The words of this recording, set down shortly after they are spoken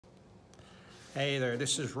Hey there,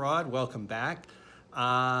 this is Rod. Welcome back.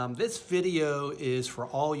 This video is for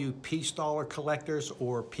all you piece dollar collectors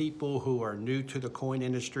or people who are new to the coin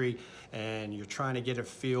industry and you're trying to get a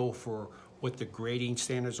feel for what the grading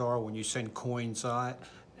standards are when you send coins out.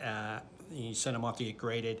 You send them off to get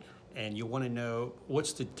graded, and you want to know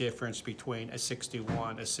what's the difference between a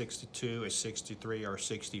 61, a 62, a 63, or a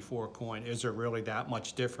 64 coin. Is there really that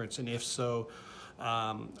much difference? And if so,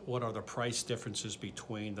 what are the price differences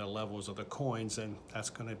between the levels of the coins? And that's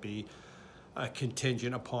going to be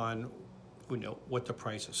contingent upon what the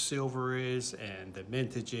price of silver is and the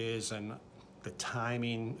mintage is and the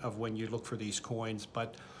timing of when you look for these coins.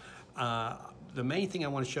 But the main thing I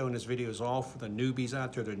want to show in this video is all for the newbies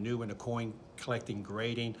out there that are new into coin collecting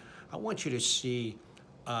grading. I want you to see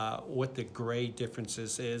what the grade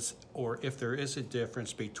differences is, or if there is a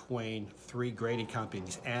difference between three grading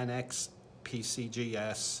companies: ANACS,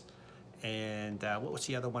 PCGS, and what was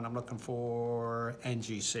the other one I'm looking for?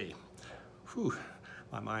 NGC. Whew,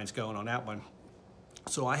 my mind's going on that one.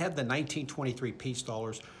 So I have the 1923 piece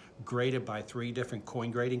dollars graded by three different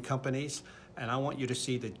coin grading companies, and I want you to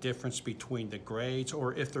see the difference between the grades,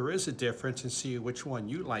 or if there is a difference, and see which one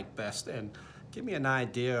you like best. And give me an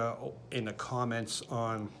idea in the comments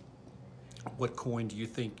on what coin do you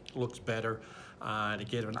think looks better, to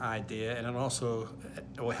get an idea. And it also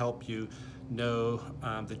will help you know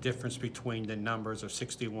the difference between the numbers of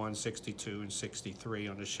 61, 62, and 63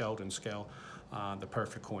 on the Sheldon scale. The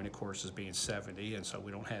perfect coin, of course, is being 70, and so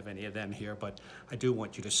we don't have any of them here, but I do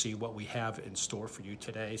want you to see what we have in store for you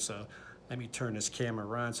today. So let me turn this camera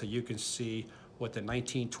around so you can see what the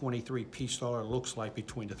 1923 piece dollar looks like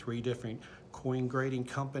between the three different coin grading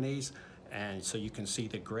companies, and so you can see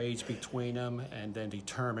the grades between them and then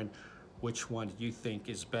determine which one you think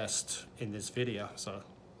is best in this video. So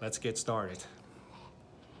let's get started.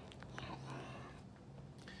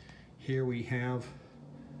 Here we have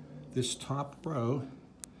this top row.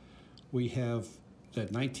 We have the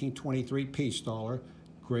 1923 piece dollar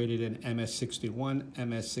graded in MS61,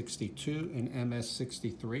 MS62, and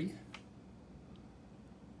MS63.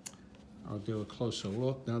 I'll do a closer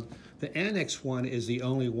look. Now, the ANACS one is the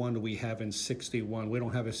only one we have in 61. We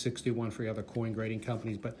don't have a 61 for the other coin grading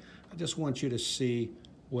companies, but I just want you to see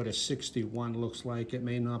what a 61 looks like. It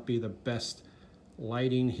may not be the best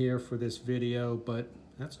lighting here for this video, but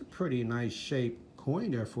that's a pretty nice shape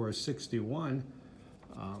coin there for a 61.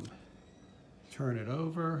 Turn it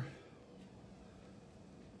over.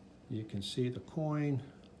 You can see the coin.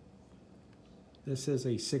 This is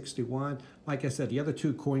a 61. Like I said, the other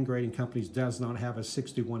two coin grading companies does not have a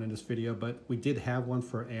 61 in this video, but we did have one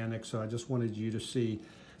for ANACS, so I just wanted you to see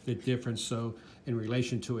the difference. So in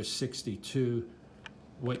relation to a 62,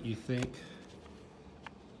 what you think.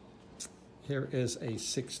 Here is a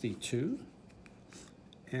 62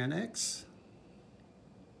 ANACS.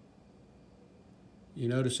 You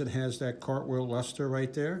notice it has that cartwheel luster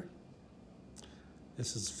right there.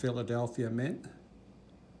 This is Philadelphia Mint,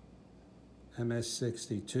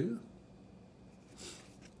 MS62.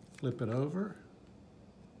 Flip it over.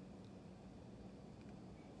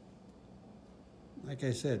 Like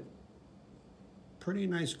I said, pretty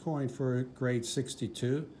nice coin for a grade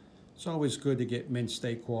 62. It's always good to get mint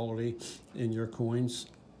state quality in your coins.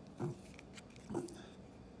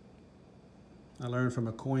 I learned from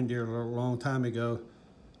a coin dealer a long time ago,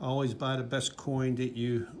 always buy the best coin that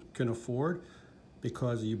you can afford,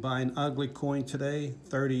 because you buy an ugly coin today,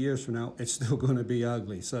 30 years from now, it's still going to be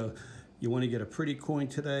ugly. So you want to get a pretty coin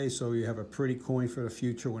today so you have a pretty coin for the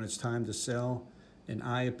future when it's time to sell. And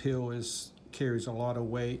eye appeal carries a lot of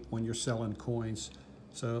weight when you're selling coins.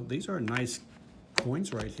 So these are nice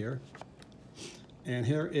coins right here. And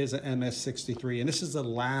here is an MS63, and this is the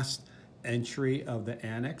last entry of the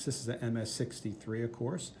ANACS. This is the MS63, of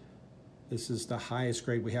course. This is the highest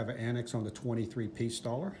grade we have at ANACS on the 23 piece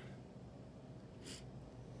dollar.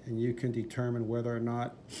 And you can determine whether or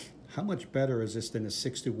not, how much better is this than the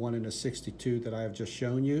 61 and the 62 that I have just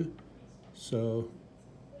shown you. So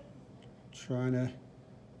trying to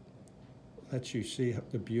let you see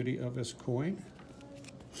the beauty of this coin.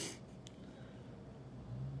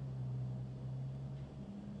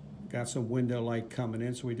 Got some window light coming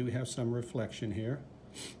in, so we do have some reflection here.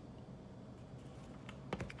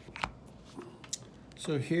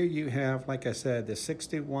 So here you have, like I said, the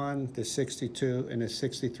 61, the 62, and the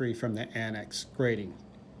 63 from the ANACS grading.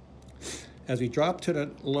 As we drop to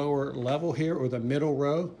the lower level here, or the middle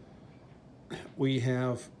row, we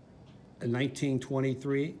have a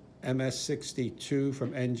 1923 MS62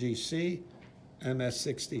 from NGC,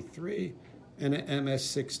 MS63, and an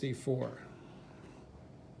MS64.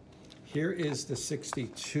 Here is the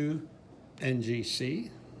 62 NGC.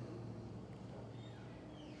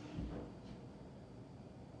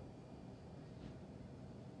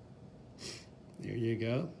 Here you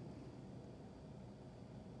go.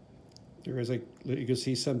 There is you can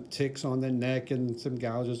see some ticks on the neck and some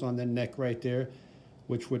gouges on the neck right there,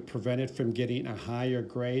 which would prevent it from getting a higher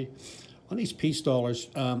grade. On these piece dollars,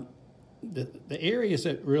 the areas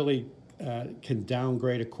that really can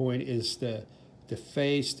downgrade a coin is the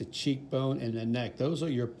face, the cheekbone, and the neck. Those are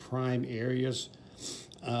your prime areas.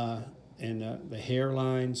 And the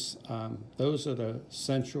hairlines, those are the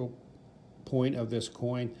central point of this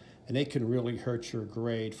coin, and they can really hurt your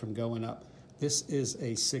grade from going up. This is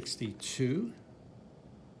a 62.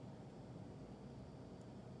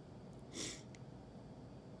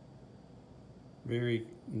 Very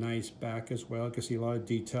nice back as well. You can see a lot of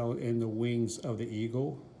detail in the wings of the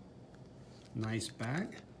eagle. Nice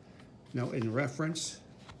back. Now in reference,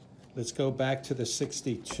 let's go back to the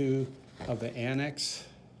 62 of the ANACS.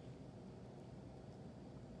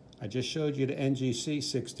 I just showed you the NGC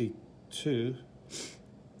 62.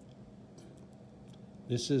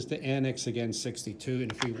 This is the ANACS again, 62.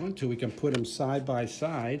 And if we want to, we can put them side by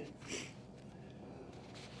side.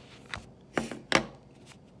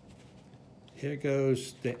 Here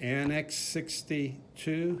goes the ANACS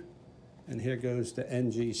 62, and here goes the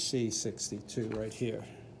NGC 62 right here.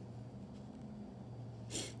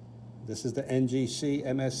 This is the NGC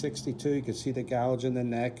MS62. You can see the gouge in the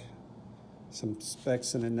neck, some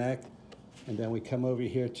specks in the neck, and then we come over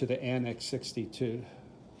here to the ANACS 62.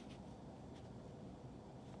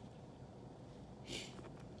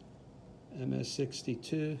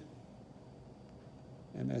 MS62,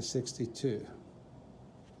 MS62.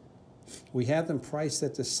 We have them priced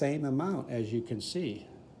at the same amount, as you can see.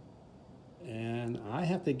 And I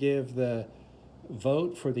have to give the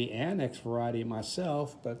vote for the ANACS variety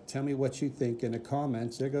myself, but tell me what you think in the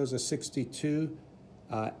comments. There goes a 62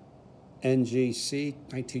 NGC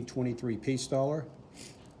 1923 piece dollar.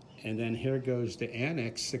 And then here goes the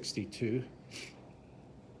ANACS 62.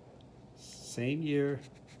 Same year.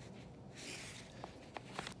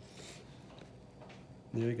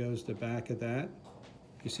 There goes the back of that.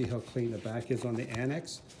 You see how clean the back is on the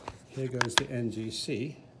ANACS. Here goes the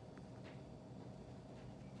NGC.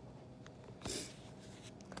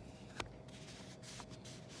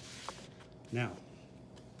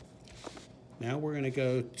 Now we're going to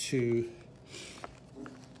go to,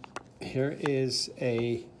 here is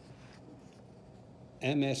a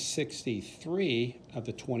MS63 of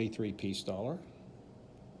the 23 piece dollar.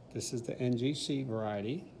 This is the NGC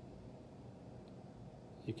variety.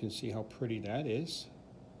 You can see how pretty that is.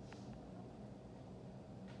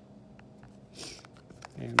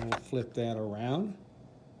 And we'll flip that around.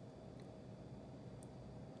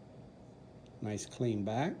 Nice clean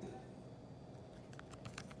back.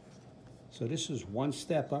 So this is one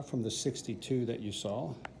step up from the 62 that you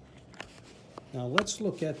saw. Now let's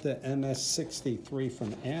look at the MS63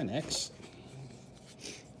 from ANACS.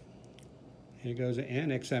 Here goes the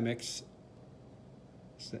ANACS MX.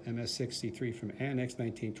 It's the MS63 from ANACS,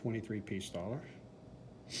 1923 piece dollar.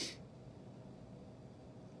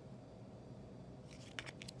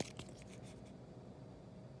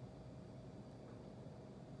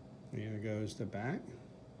 There goes the back.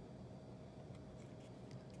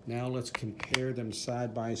 Now let's compare them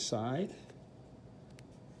side by side.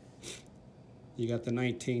 You got the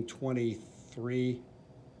 1923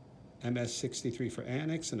 MS63 for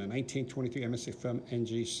ANACS and a 1923 MS63 from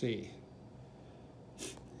NGC.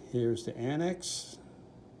 Here's the ANACS,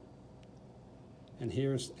 and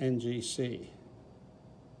here's NGC.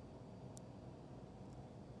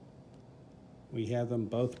 We have them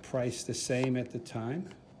both priced the same at the time.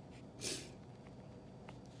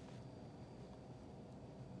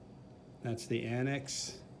 That's the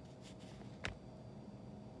ANACS,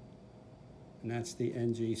 and that's the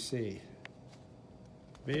NGC.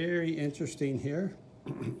 Very interesting here.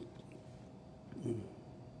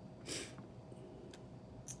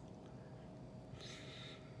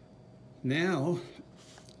 Now,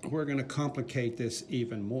 we're going to complicate this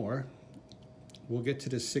even more. We'll get to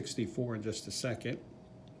the 64 in just a second.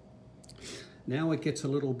 Now it gets a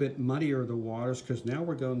little bit muddier, the waters, because now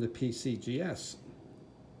we're going to PCGS.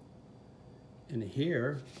 And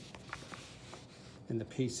here, in the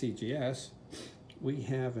PCGS, we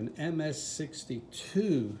have an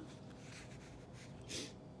MS62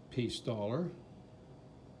 piece dollar.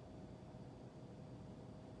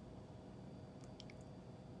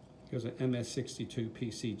 Here's an MS62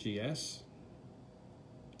 PCGS.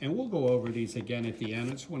 And we'll go over these again at the end.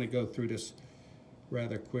 I just want to go through this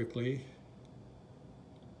rather quickly.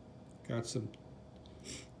 Got some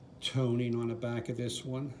toning on the back of this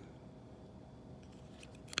one.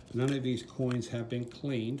 None of these coins have been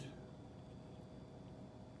cleaned.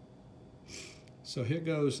 So here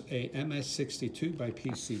goes a MS62 by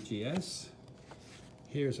PCGS.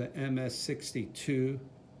 Here's a MS62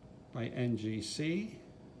 by NGC.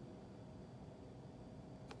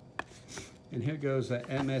 And here goes a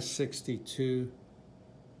MS62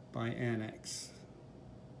 by ANACS.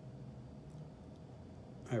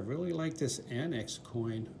 I really like this ANACS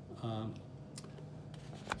coin.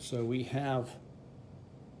 So we have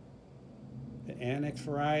the ANACS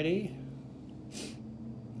variety.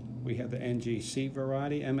 We have the NGC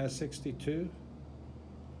variety, MS62.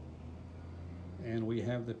 And we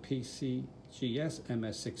have the PCGS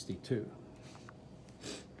MS62.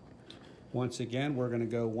 Once again, we're going to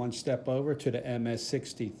go one step over to the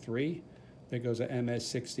MS63. There goes a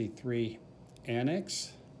MS63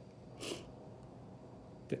 ANACS,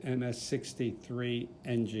 the MS63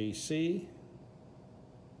 NGC,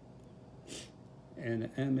 and the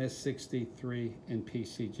MS63 and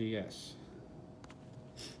PCGS.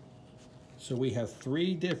 So we have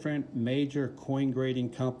three different major coin grading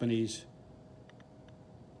companies,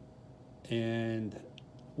 and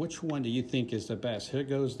which one do you think is the best? Here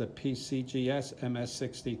goes the PCGS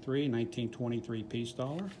MS63 1923 piece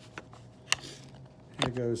dollar. Here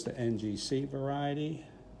goes the NGC variety.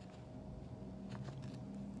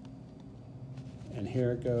 And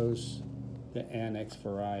here goes the ANACS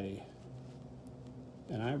variety.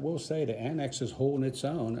 And I will say the ANACS is holding its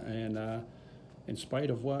own, and in spite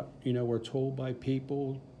of what we're told by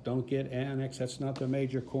people, don't get ANACS, that's not the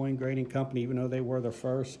major coin grading company, even though they were the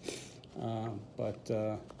first. But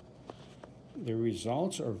the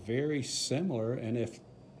results are very similar, and if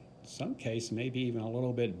some case maybe even a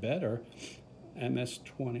little bit better.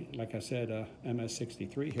 MS20, like I said,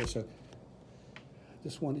 MS63 here. So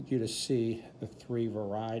just wanted you to see the three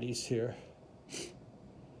varieties here.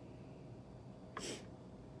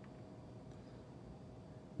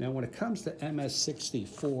 Now when it comes to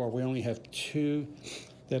MS64, we only have two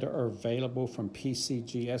that are available from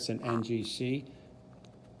PCGS and NGC.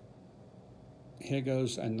 Here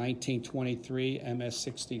goes a 1923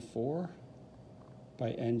 MS64 by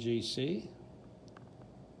NGC.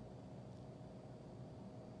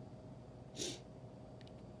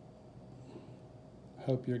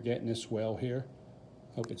 Hope you're getting this well here.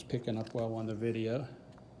 Hope it's picking up well on the video.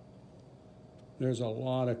 There's a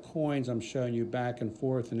lot of coins I'm showing you back and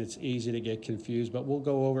forth, and it's easy to get confused, but we'll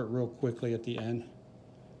go over it real quickly at the end.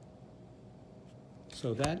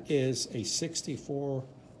 So that is a 64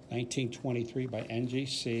 1923 by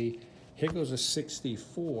NGC. Here goes a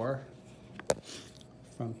 64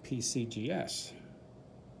 from PCGS.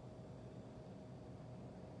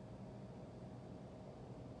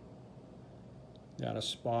 Got a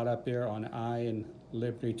spot up there on I and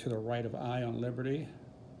Liberty to the right of I on Liberty.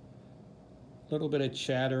 A little bit of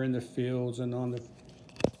chatter in the fields and on the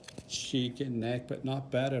cheek and neck, but not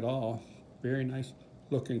bad at all. Very nice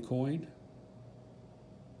looking coin.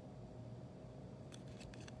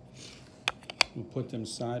 We'll put them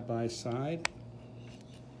side by side.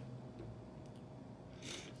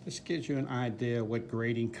 This gives you an idea what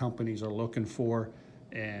grading companies are looking for,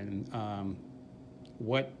 and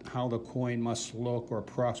how the coin must look or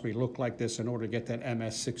approximately look like this in order to get that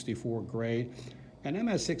MS64 grade. And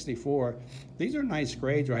MS64, these are nice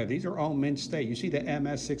grades right here. These are all mint state. You see the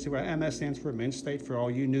MS64, MS stands for mint state for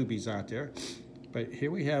all you newbies out there. But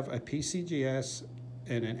here we have a PCGS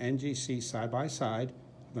and an NGC side by side,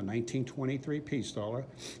 the 1923 piece dollar.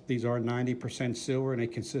 These are 90% silver, and they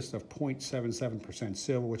consist of 0.77%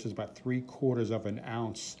 silver, which is about 3/4 of an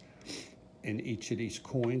ounce in each of these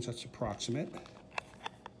coins. That's approximate.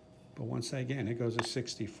 But once again, here goes a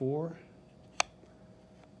 64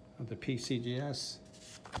 of the PCGS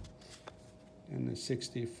and the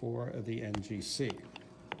 64 of the NGC.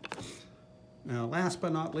 Now, last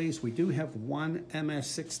but not least, we do have one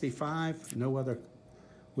MS65. No other,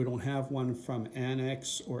 we don't have one from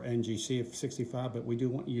ANACS or NGC of 65, but we do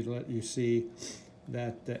want you to let you see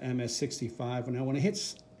that the MS65. Now, when it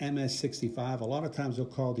hits MS65, a lot of times they'll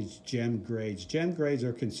call these gem grades. Gem grades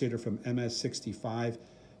are considered from MS65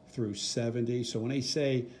 through 70. So when they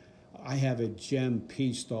say, I have a gem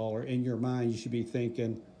piece dollar, in your mind, you should be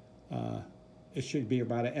thinking it should be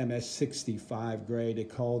about an MS65 grade. They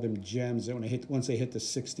call them gems once they hit the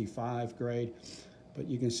 65 grade. But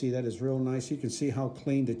you can see that is real nice. You can see how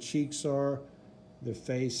clean the cheeks are, the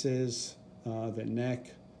faces, the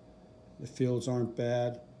neck. The fields aren't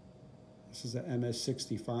bad. This is the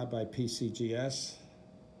MS65 by PCGS.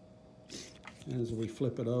 And as we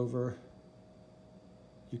flip it over,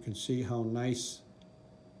 you can see how nice.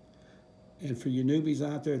 And for you newbies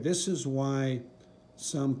out there, this is why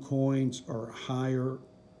some coins are higher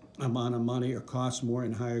amount of money or cost more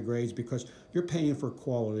in higher grades because you're paying for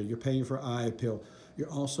quality, you're paying for eye appeal, you're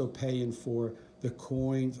also paying for the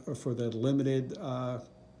coins or for the limited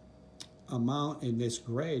amount in this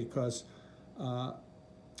grade because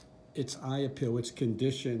it's eye appeal, it's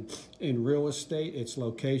condition. In real estate, it's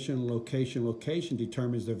location, location, location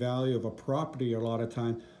determines the value of a property a lot of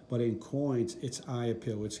time, but in coins, it's eye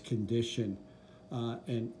appeal, it's condition,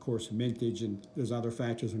 and of course mintage, and there's other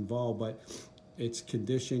factors involved, but it's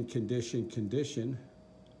condition, condition, condition.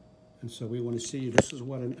 And so we want to see, this is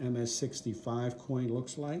what an MS65 coin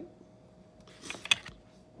looks like.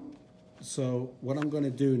 So what I'm going to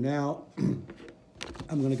do now,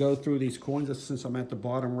 I'm going to go through these coins since I'm at the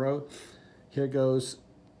bottom row. Here goes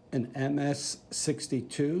an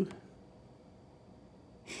MS62.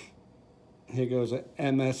 Here goes an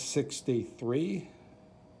MS63.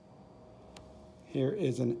 Here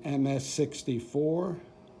is an MS64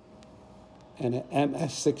 and an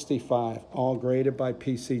MS65, all graded by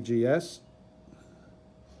PCGS.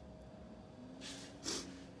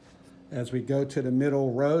 As we go to the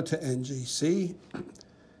middle row to NGC,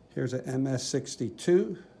 here's an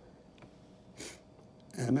MS62,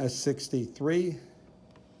 MS63,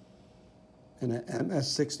 and an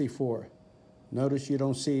MS64. Notice you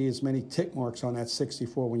don't see as many tick marks on that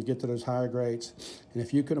 64 when you get to those higher grades. And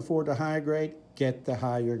if you can afford the higher grade, get the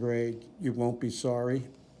higher grade. You won't be sorry.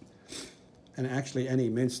 And actually any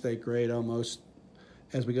mint state grade almost.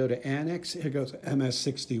 As we go to ANACS, here goes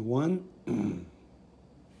MS61,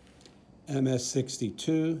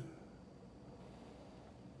 MS62,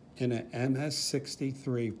 and an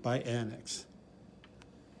MS63 by ANACS.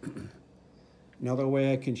 Another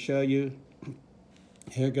way I can show you,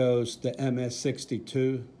 here goes the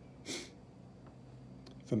MS62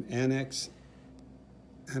 from ANACS,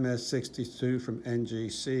 MS62 from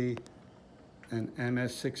NGC, and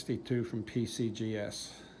MS62 from PCGS.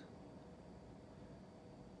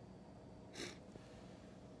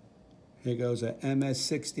 Here goes a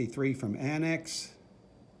MS63 from ANACS,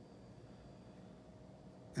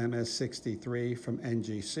 MS63 from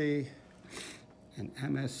NGC, and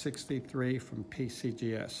MS63 from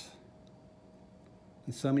PCGS.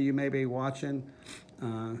 And some of you may be watching,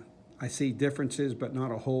 I see differences, but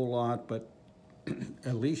not a whole lot, but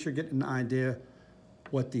at least you're getting an idea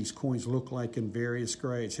what these coins look like in various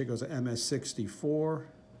grades. Here goes an MS64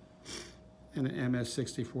 and an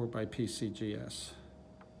MS64 by PCGS.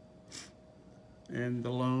 And the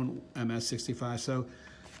lone MS65. So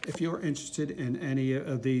if you're interested in any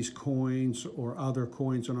of these coins or other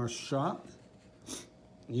coins in our shop,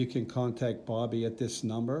 you can contact Bobby at this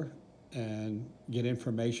number and get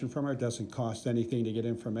information from her. It doesn't cost anything to get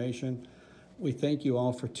information. We thank you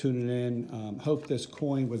all for tuning in. Hope this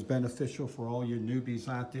coin was beneficial for all you newbies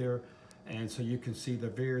out there. And so you can see the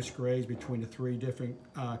various grades between the three different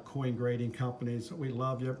coin grading companies. We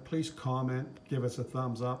love you. Please comment, give us a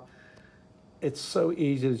thumbs up. It's so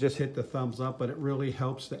easy to just hit the thumbs up, but it really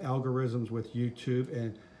helps the algorithms with YouTube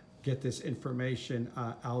and get this information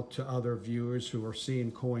out to other viewers who are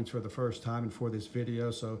seeing coins for the first time and for this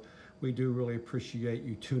video. So we do really appreciate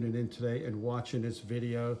you tuning in today and watching this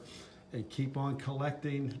video, and keep on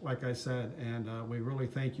collecting, like I said. And we really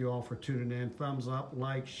thank you all for tuning in. Thumbs up,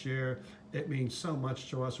 like, share. It means so much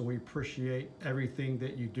to us, and we appreciate everything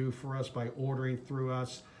that you do for us by ordering through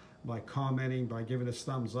us, by commenting, by giving us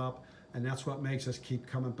thumbs up. And that's what makes us keep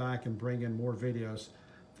coming back and bringing more videos.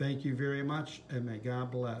 Thank you very much, and may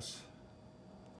God bless.